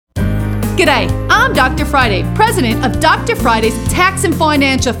G'day, I'm Dr. Friday, president of Dr. Friday's Tax and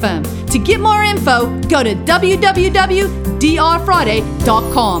Financial Firm. To get more info, go to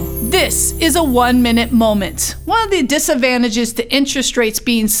www.drfriday.com. This is a 1-minute moment. One of the disadvantages to interest rates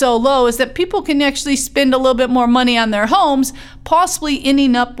being so low is that people can actually spend a little bit more money on their homes, possibly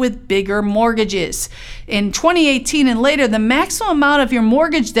ending up with bigger mortgages. In 2018 and later, the maximum amount of your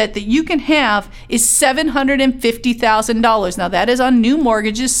mortgage debt that you can have is $750,000. Now, that is on new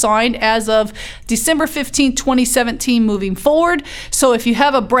mortgages signed as of December 15, 2017 moving forward. So if you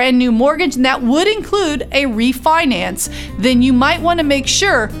have a brand new mortgage, and that would include a refinance, then you might want to make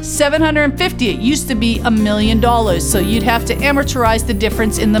sure $750,000. It used to be $1 million. So you'd have to amortize the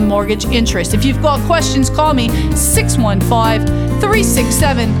difference in the mortgage interest. If you've got questions, call me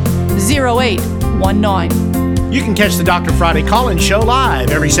 615-367-0819. You can catch the Dr. Friday call-in show live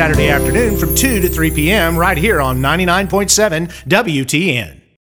every Saturday afternoon from 2 to 3 p.m. right here on 99.7 WTN.